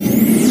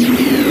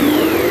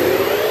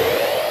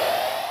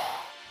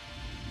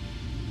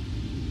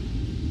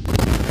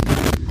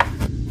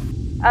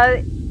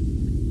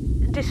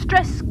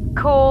Distress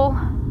call.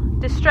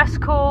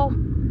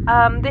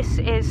 This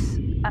is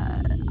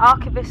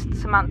Archivist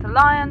Samantha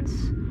Lyons,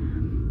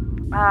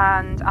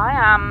 and I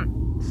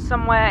am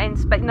somewhere in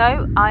space.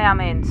 No, I am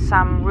in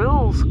Sam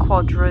Rules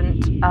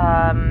Quadrant,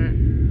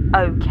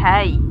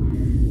 OK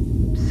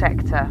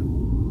sector.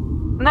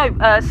 No,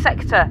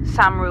 sector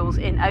Sam Rules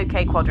in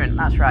OK Quadrant,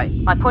 that's right.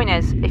 My point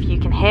is, if you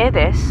can hear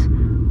this,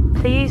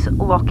 please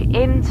lock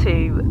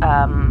into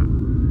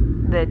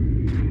the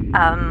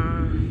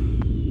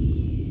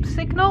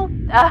signal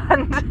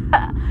and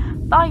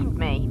find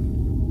me,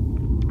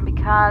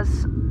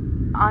 because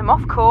I'm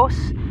off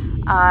course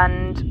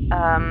and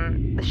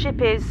the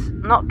ship is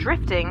not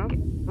drifting.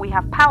 We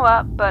have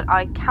power, but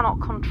I cannot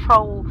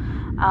control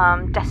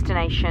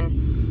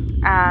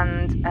destination,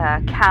 and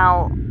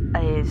Cal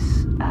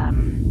is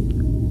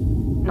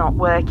not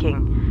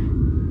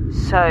working.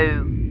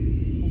 So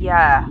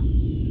yeah,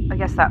 I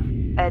guess that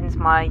ends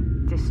my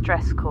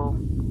distress call.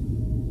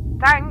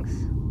 Thanks.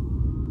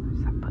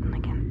 Where's that button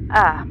again?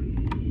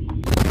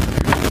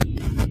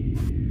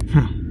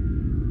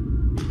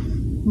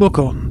 Look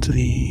on to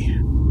the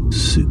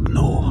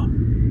signal.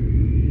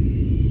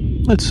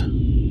 Let's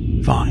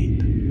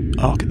find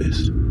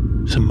Archivist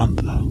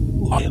Samantha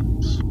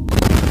Lyons.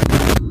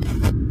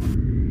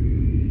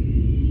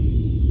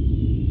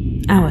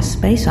 Our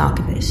space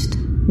archivist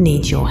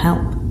needs your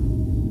help.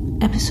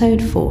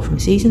 Episode 4 from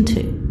Season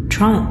 2,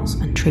 Trials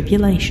and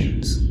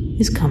Tribulations,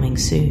 is coming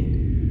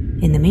soon.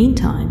 In the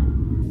meantime,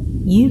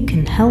 you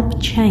can help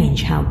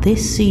change how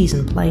this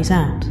season plays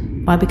out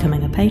by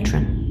becoming a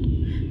patron.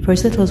 For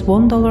as little as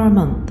 $1 a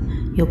month,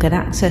 you'll get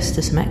access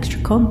to some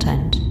extra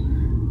content,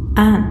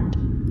 and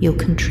you'll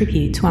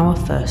contribute to our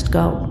first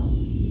goal.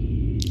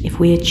 If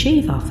we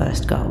achieve our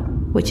first goal,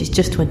 which is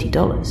just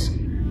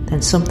 $20,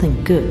 then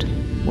something good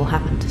will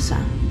happen to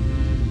Sam.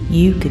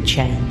 You could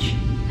change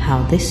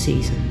how this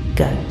season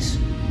goes.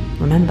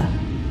 Remember,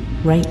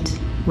 rate,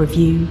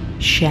 review,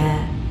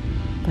 share,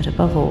 but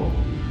above all,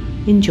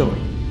 enjoy.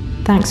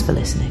 Thanks for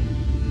listening.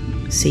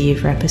 See you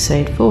for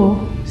episode 4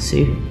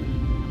 soon.